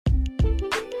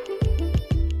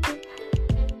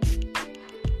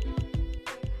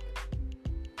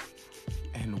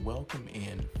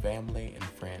family and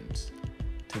friends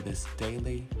to this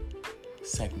daily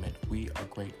segment we are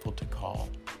grateful to call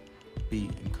Be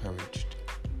Encouraged.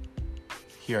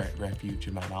 Here at Refuge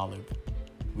in Mount Olive,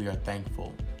 we are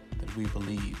thankful that we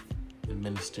believe in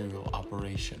ministerial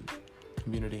operation,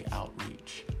 community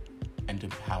outreach, and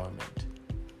empowerment.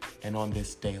 And on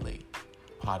this daily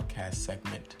podcast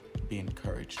segment, Be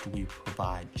Encouraged, we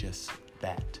provide just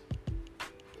that.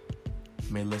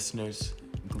 May listeners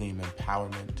glean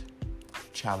empowerment,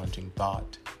 challenging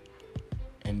thought,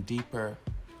 and deeper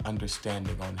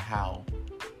understanding on how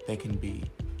they can be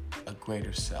a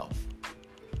greater self,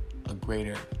 a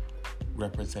greater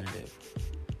representative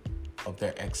of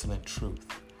their excellent truth.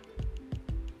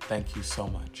 Thank you so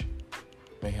much.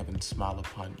 May heaven smile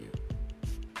upon you,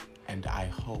 and I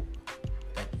hope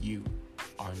that you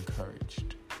are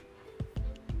encouraged.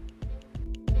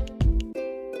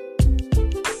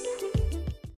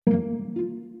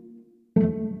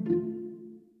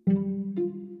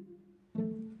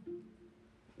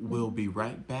 We'll be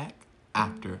right back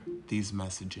after these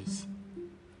messages.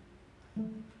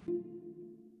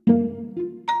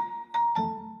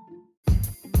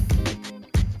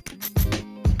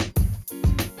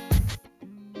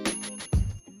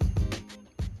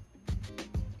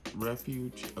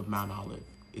 Refuge of Mount Olive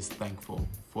is thankful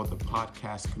for the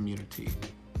podcast community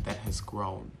that has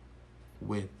grown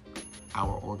with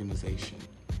our organization.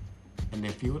 And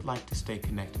if you would like to stay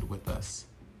connected with us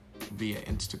via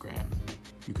Instagram,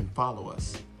 you can follow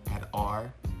us at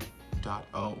r.o.m.o_.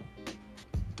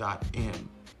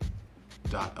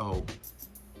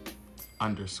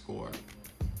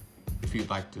 If you'd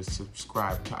like to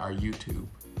subscribe to our YouTube,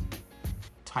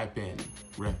 type in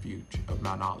Refuge of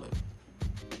Mount Olive.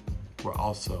 We're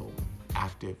also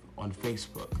active on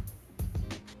Facebook,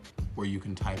 where you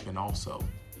can type in also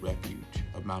Refuge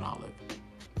of Mount Olive.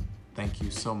 Thank you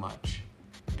so much,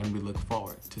 and we look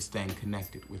forward to staying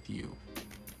connected with you.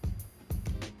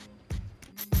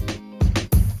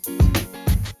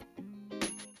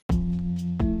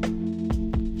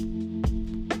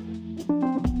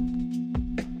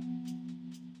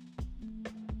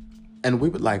 And we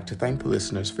would like to thank the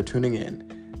listeners for tuning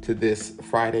in to this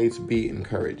Friday's Be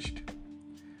Encouraged.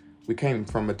 We came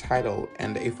from a title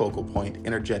and a focal point,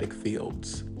 Energetic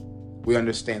Fields. We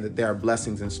understand that there are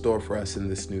blessings in store for us in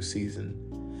this new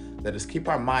season. Let us keep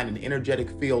our mind an energetic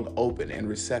field open and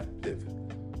receptive,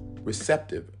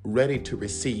 ready to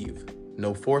receive.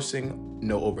 No forcing,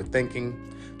 no overthinking,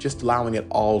 just allowing it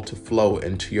all to flow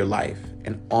into your life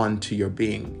and onto your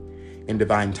being in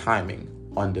divine timing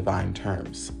on divine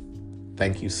terms.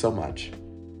 Thank you so much.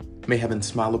 May heaven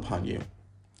smile upon you,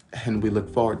 and we look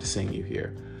forward to seeing you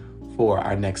here for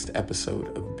our next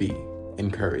episode of Be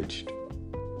Encouraged.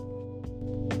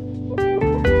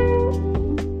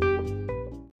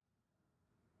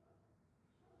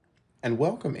 And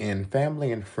welcome in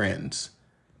family and friends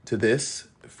to this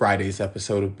Friday's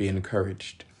episode of Be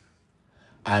Encouraged.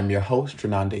 I'm your host,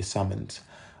 Renande Summons.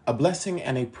 A blessing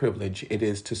and a privilege it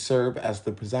is to serve as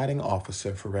the presiding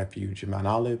officer for Refuge in Mount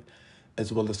Olive,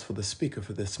 as well as for the speaker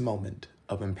for this moment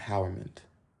of empowerment.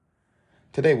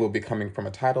 Today we'll be coming from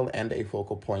a title and a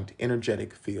focal point,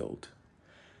 Energetic Field.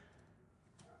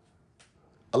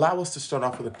 Allow us to start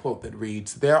off with a quote that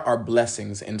reads, "There are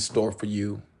blessings in store for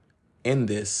you in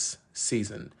this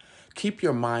season. Keep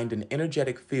your mind an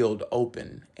energetic field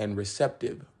open and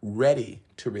receptive, ready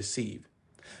to receive.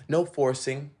 No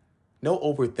forcing, no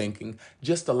overthinking,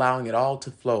 just allowing it all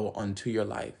to flow onto your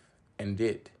life and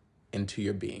it into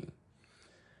your being.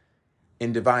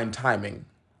 In divine timing,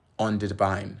 on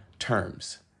divine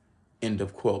terms." End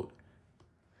of quote.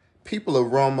 People of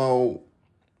Romo,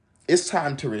 it's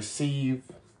time to receive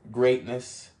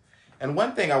greatness. And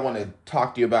one thing I want to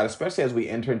talk to you about, especially as we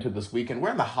enter into this weekend, we're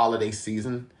in the holiday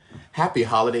season. Happy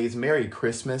holidays, Merry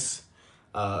Christmas.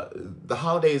 The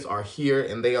holidays are here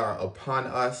and they are upon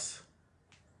us.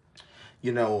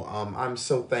 I'm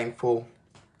so thankful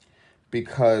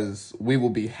because we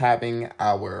will be having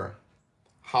our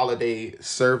holiday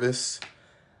service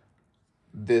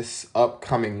this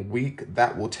upcoming week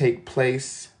that will take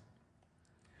place.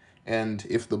 And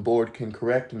if the board can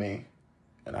correct me,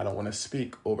 and I don't want to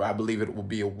speak over, I believe it will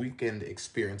be a weekend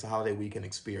experience, a holiday weekend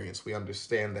experience. We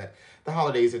understand that the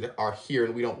holidays are here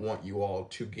and we don't want you all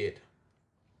to get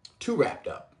too wrapped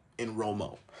up in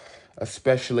Romo,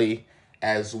 especially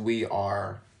as we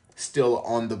are still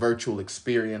on the virtual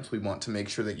experience. We want to make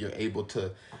sure that you're able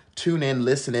to tune in,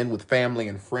 listen in with family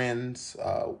and friends,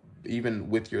 even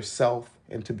with yourself,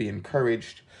 and to be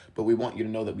encouraged. But we want you to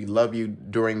know that we love you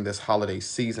during this holiday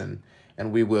season,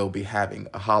 and we will be having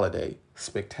a holiday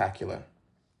spectacular.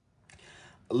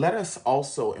 Let us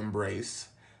also embrace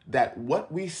that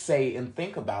what we say and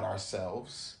think about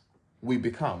ourselves, we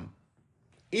become.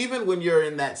 Even when you're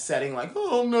in that setting, like,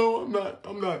 oh no,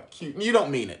 I'm not cute. You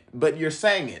don't mean it, but you're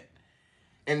saying it.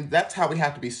 And that's how we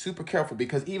have to be super careful,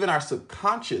 because even our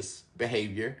subconscious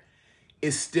behavior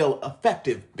is still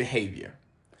effective behavior.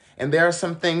 And there are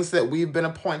some things that we've been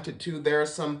appointed to. There are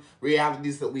some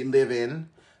realities that we live in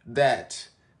that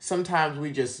sometimes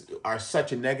we just are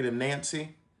such a negative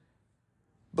Nancy.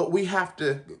 But we have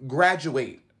to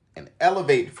graduate and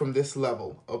elevate from this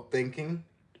level of thinking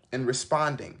and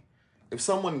responding. If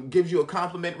someone gives you a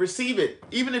compliment, receive it,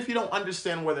 even if you don't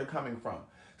understand where they're coming from.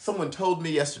 Someone told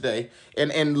me yesterday,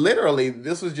 and literally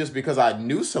this was just because I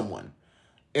knew someone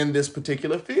in this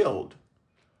particular field.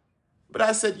 But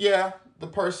I said, yeah, the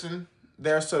person,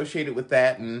 they're associated with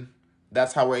that, and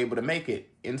that's how we're able to make it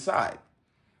inside.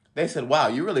 They said, wow,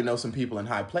 you really know some people in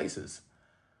high places.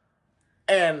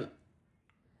 And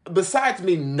besides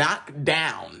me knock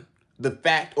down the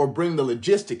fact or bring the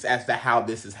logistics as to how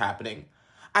this is happening,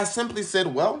 I simply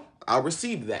said, well, I'll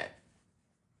receive that.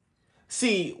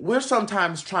 See, we're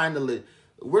sometimes trying to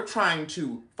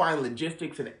find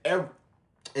logistics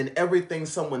in everything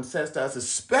someone says to us,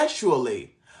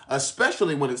 especially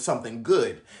when it's something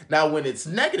good. Now, when it's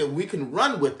negative, we can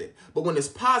run with it. But when it's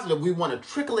positive, we want to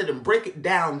trickle it and break it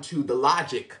down to the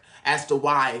logic as to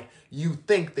why you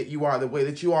think that you are the way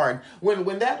that you are. And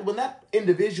when that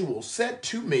individual said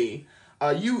to me,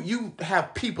 you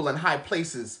have people in high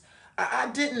places,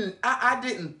 I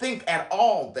didn't think at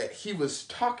all that he was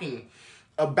talking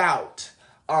about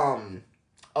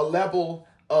a level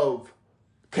of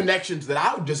connections that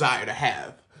I would desire to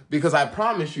have. Because I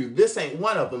promise you, this ain't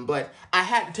one of them. But I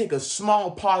had to take a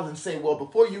small pause and say, well,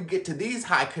 before you get to these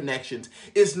high connections,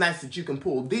 it's nice that you can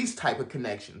pull these type of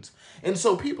connections. And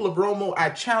so, people of Romo, I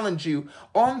challenge you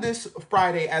on this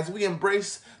Friday, as we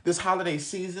embrace this holiday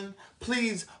season,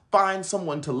 please find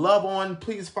someone to love on.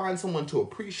 Please find someone to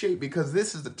appreciate, because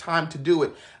this is the time to do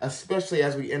it, especially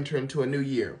as we enter into a new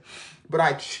year. But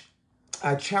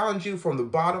I challenge you from the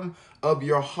bottom of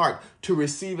your heart to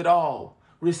receive it all.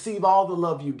 Receive all the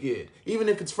love you get. Even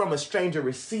if it's from a stranger,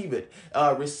 receive it.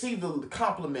 Receive the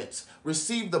compliments.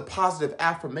 Receive the positive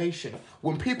affirmation.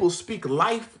 When people speak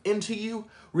life into you,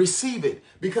 receive it,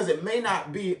 because it may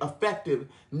not be effective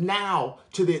now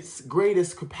to its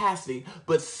greatest capacity,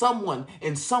 but someone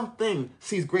and something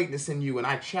sees greatness in you, and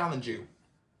I challenge you,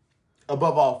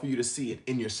 above all, for you to see it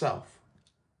in yourself.